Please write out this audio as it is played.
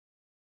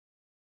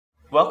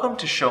Welcome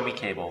to Show Me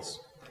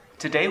Cables.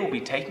 Today we'll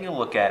be taking a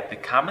look at the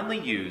commonly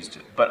used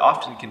but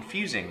often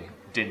confusing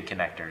DIN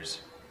connectors.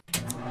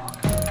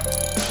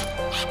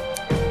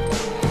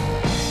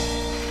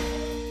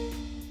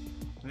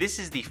 This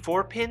is the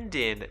 4-pin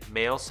DIN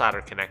male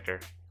solder connector.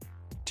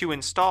 To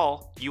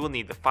install, you will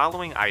need the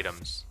following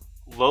items: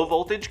 low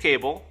voltage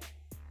cable,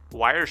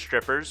 wire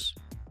strippers,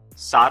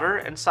 solder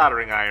and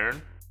soldering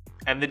iron,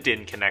 and the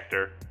DIN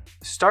connector.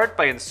 Start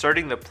by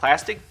inserting the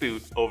plastic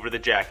boot over the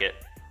jacket.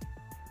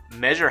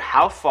 Measure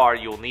how far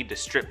you will need to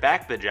strip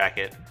back the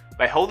jacket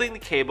by holding the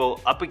cable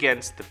up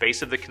against the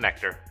base of the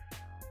connector.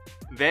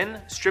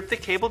 Then strip the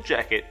cable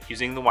jacket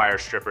using the wire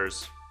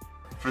strippers.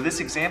 For this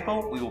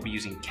example, we will be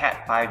using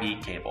Cat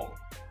 5e cable.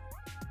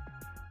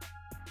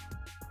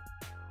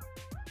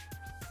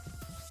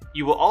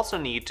 You will also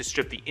need to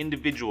strip the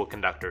individual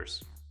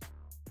conductors.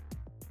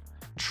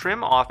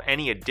 Trim off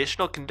any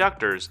additional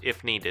conductors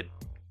if needed.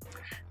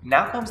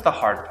 Now comes the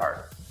hard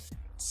part: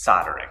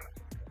 soldering.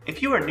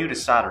 If you are new to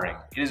soldering,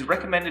 it is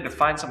recommended to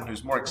find someone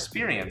who's more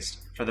experienced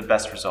for the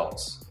best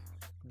results.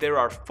 There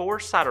are 4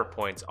 solder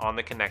points on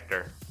the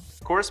connector,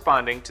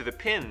 corresponding to the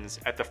pins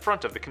at the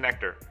front of the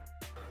connector.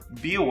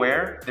 Be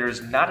aware there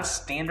is not a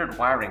standard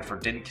wiring for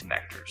DIN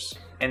connectors,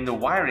 and the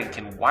wiring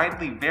can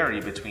widely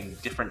vary between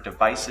different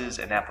devices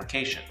and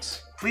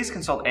applications. Please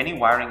consult any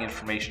wiring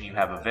information you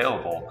have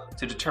available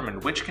to determine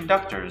which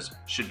conductors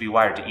should be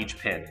wired to each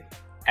pin.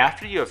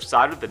 After you have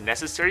soldered the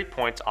necessary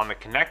points on the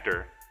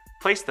connector,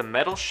 place the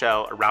metal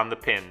shell around the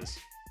pins.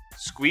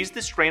 Squeeze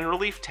the strain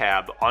relief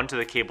tab onto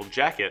the cable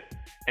jacket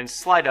and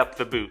slide up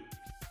the boot.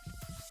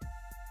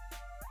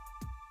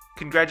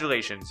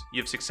 Congratulations,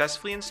 you've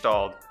successfully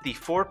installed the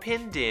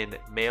 4-pin DIN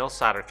male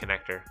solder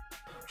connector.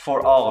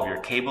 For all of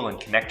your cable and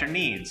connector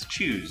needs,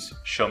 choose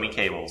Show Me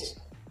Cables.